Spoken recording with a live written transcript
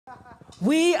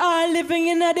We are living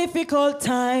in a difficult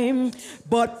time,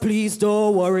 but please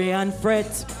don't worry and fret.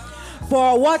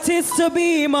 For what is to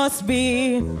be must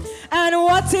be, and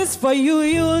what is for you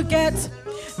you'll get.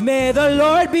 May the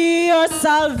Lord be your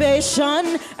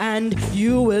salvation, and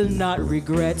you will not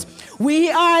regret.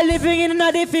 We are living in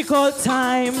a difficult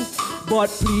time, but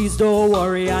please don't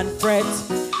worry and fret.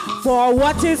 For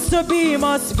what is to be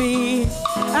must be,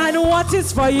 and what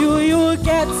is for you you'll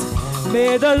get.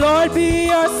 May the Lord be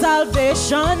your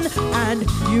salvation, and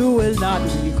you will not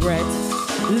regret.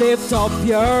 Lift up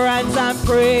your hands and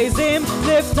praise Him.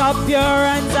 Lift up your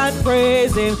hands and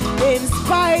praise Him. In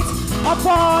spite of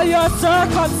all your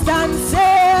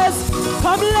circumstances,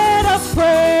 come let us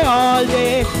pray all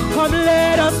day. Come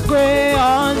let us pray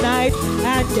all night,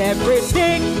 and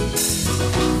everything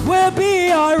will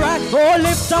be alright. Oh,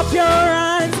 lift up your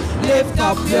hands. Lift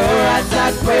up your hands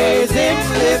and praise Him.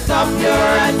 Lift up your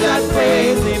hands and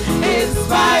praise Him. In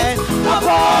spite of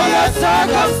all your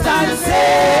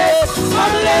circumstances,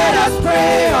 come let us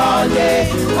pray all day.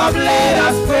 Come let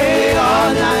us pray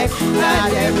all night,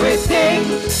 and everything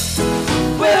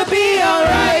will be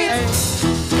alright.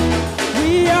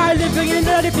 We are living in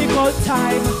a difficult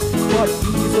time, but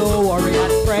please don't worry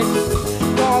and fret.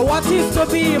 For what is to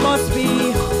be must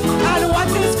be, and what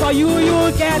is for you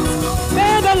you'll get.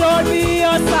 May the Lord be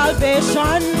your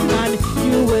salvation, and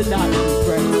you will not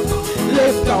regret.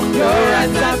 Lift up your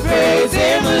hands and praise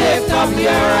Him. Lift up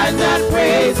your hands and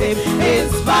praise Him. In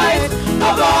spite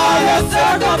of all your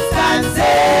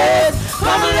circumstances,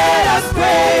 come let us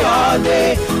pray all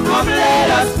day. Come let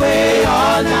us pray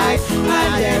all night,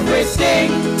 and everything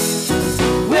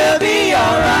will be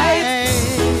alright.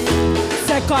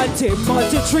 2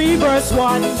 Timothy 3 verse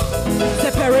 1,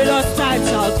 the perilous time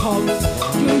shall come.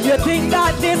 Do you think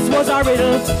that this was a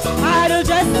riddle? Idle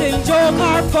jesting, joke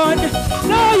or fun?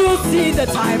 Now you see the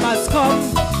time has come,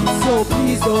 so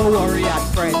please don't worry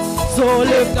and fret. So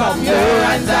lift up your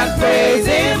hands and praise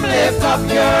Him. Lift up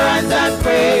your hands and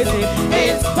praise Him.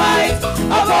 In spite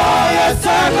of all your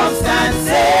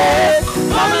circumstances,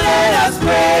 come let us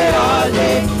pray all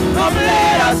day. Come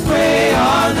let us pray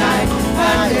all night,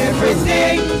 and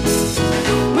everything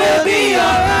will be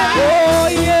alright. Oh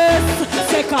yes,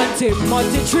 2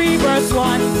 Timothy 3 verse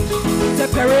 1, the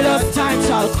perilous time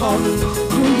shall come.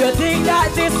 Do you think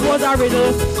that this was a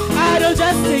riddle? Idle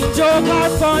jesting, joke or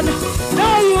fun?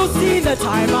 Now you see the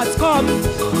time has come,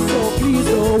 so please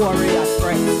don't worry and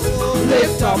fret.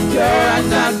 Lift up your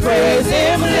hands and praise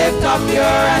Him. Lift up your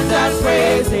hands and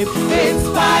praise Him. In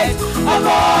spite of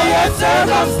all your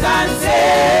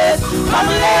circumstances, come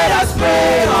let us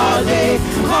pray all day.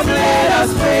 Come let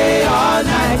us pray all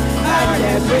night, and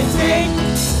everything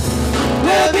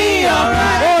will be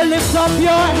alright. Oh, lift up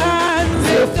your hands.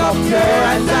 Lift up your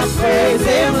hands and praise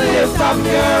Him. Lift up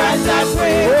your hands and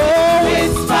praise Him. In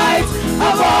spite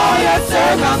of all your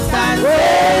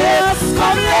circumstances,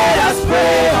 come let us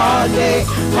pray all day.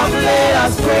 Come let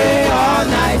us pray all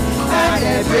night, and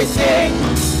everything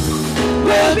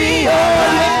will be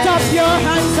alright. Lift up your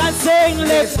hands and sing.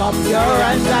 Lift up your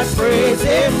hands and praise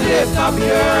Him. Lift up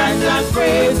your hands and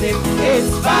praise Him.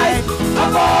 In spite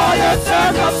of all your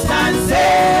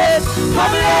circumstances,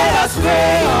 come let us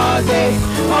pray all day.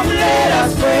 Come let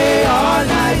us pray all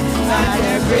night, and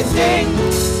everything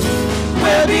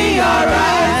will be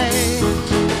alright.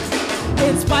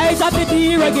 In spite of the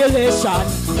deregulation,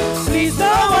 please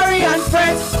don't worry and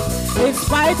fret. In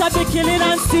spite of the killing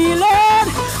and stealing,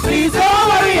 please don't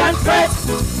worry and fret.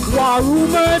 War,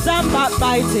 rumors and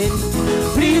backbiting,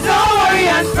 please don't worry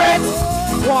and fret.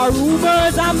 War,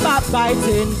 rumors and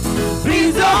backbiting,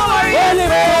 please don't worry and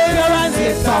fret.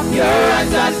 Lift up your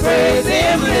hands and praise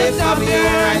Him. Lift up your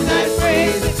hands and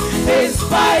praise Him. In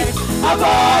spite of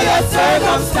all your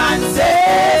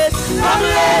circumstances, come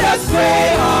let us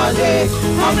pray all day.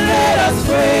 Come let us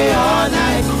pray all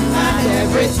night, and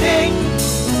everything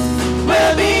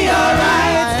will be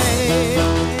alright.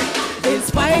 In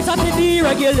spite of the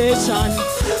deregulation,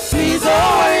 please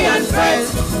don't worry and fret.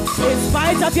 In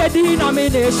spite of your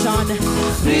denomination,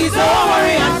 please don't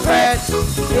worry and fret.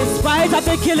 In spite of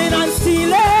the killing and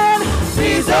stealing,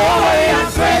 please don't worry and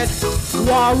fret.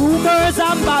 War, rumors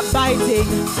and backbiting,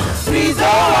 please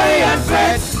don't worry and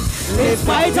fret. In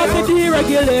spite of the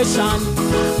deregulation,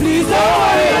 please don't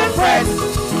worry and fret.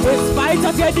 In spite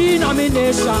of your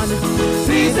denomination,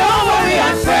 please don't worry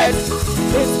and fret.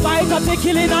 In spite of the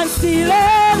killing and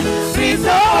stealing, please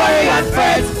don't worry and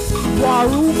fret. War,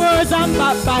 rumors and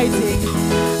backbiting,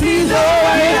 please don't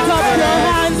worry and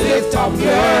fret. Lift up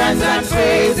your hands and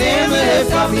praise Him.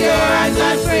 Lift up your hands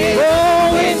and praise Him.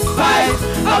 Oh, in spite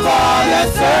of all your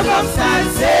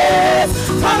circumstances,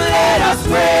 come let us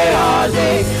pray all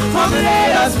day. Come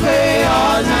let us pray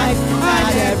all night,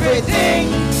 and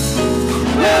everything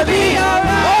will be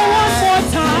alright. Oh, one more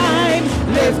time.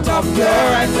 Lift up your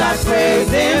hands and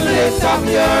praise Him. Lift up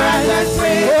your hands and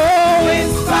praise. Oh, in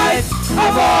spite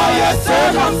of all your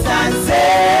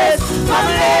circumstances, come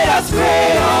let us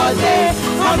pray all day.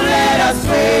 Come let us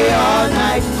pray all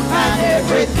night, and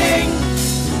everything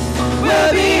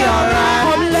will be alright.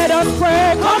 Come let us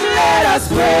pray. Come let us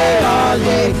pray all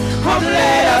day. Come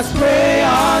let us pray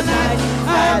all night,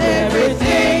 and everything